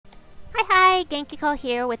Hey, Genkiko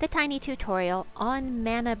here with a tiny tutorial on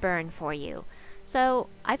Mana Burn for you. So,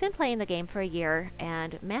 I've been playing the game for a year,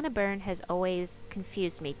 and Mana Burn has always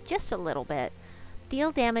confused me just a little bit.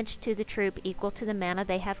 Deal damage to the troop equal to the mana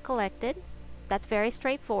they have collected. That's very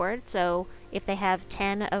straightforward, so if they have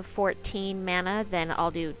 10 of 14 mana, then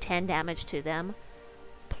I'll do 10 damage to them,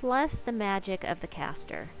 plus the magic of the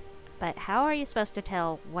caster. But how are you supposed to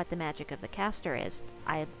tell what the magic of the caster is?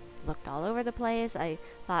 I looked all over the place. I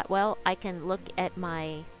thought, well, I can look at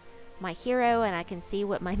my hero and I can see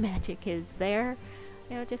what my magic is there.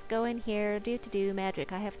 You know, just go in here, do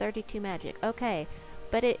magic. I have 32 magic. Okay.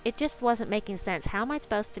 But it just wasn't making sense. How am I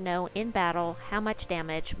supposed to know in battle how much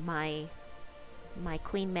damage my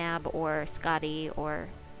Queen Mab or Scotty, or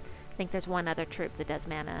I think there's one other troop that does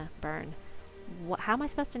mana burn. How am I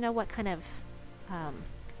supposed to know what kind of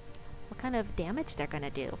damage they're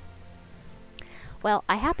gonna do? Well,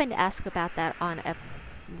 I happened to ask about that on a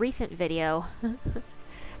recent video,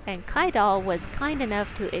 and Kaidal was kind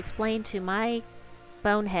enough to explain to my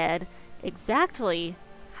bonehead exactly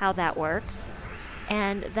how that works,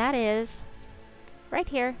 and that is right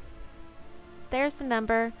here. There's the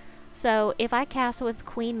number. So if I cast with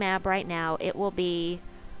Queen Mab right now, it will be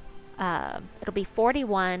it'll be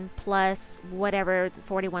 41 plus whatever,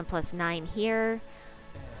 41 plus 9 here.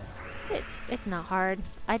 It's not hard.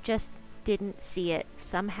 I just didn't see it.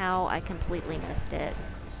 Somehow I completely missed it.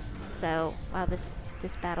 So, wow, this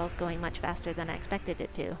battle's going much faster than I expected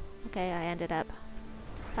it to. Okay, I ended up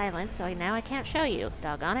silenced, so now I can't show you.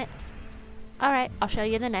 Doggone it. Alright, I'll show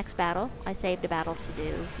you the next battle. I saved a battle to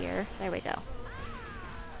do here. There we go.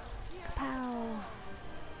 Kapow!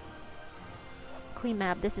 Queen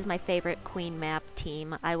Mab. This is my favorite Queen Mab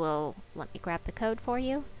team. Let me grab the code for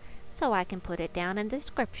you so I can put it down in the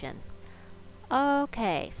description.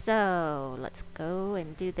 Okay, so let's go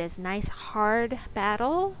and do this nice hard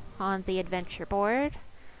battle on the adventure board.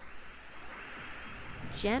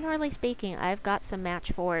 Generally speaking, I've got some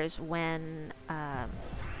match 4s when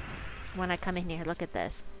I come in here. Look at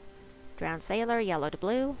this. Drowned Sailor, yellow to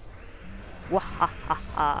blue.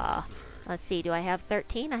 Wahahaha. Let's see, do I have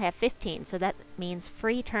 13? I have 15, so that means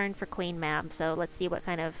free turn for Queen Mab. So let's see what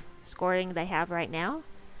kind of scoring they have right now.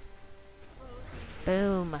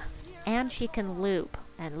 Boom. And she can loop,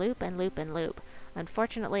 and loop, and loop, and loop.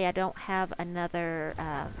 Unfortunately, I don't have another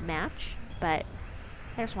match, but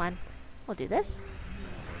there's one. We'll do this.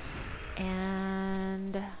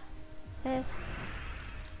 And this.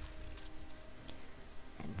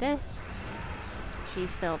 And this.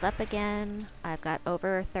 She's filled up again. I've got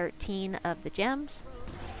over 13 of the gems.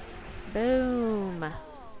 Boom.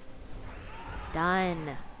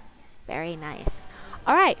 Done. Very nice.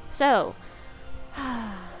 Alright, so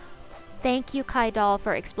thank you, Kaidal,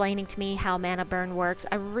 for explaining to me how Mana Burn works.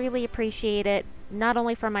 I really appreciate it, not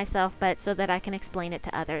only for myself, but so that I can explain it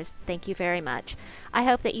to others. Thank you very much. I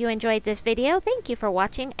hope that you enjoyed this video. Thank you for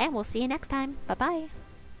watching, and we'll see you next time. Bye-bye.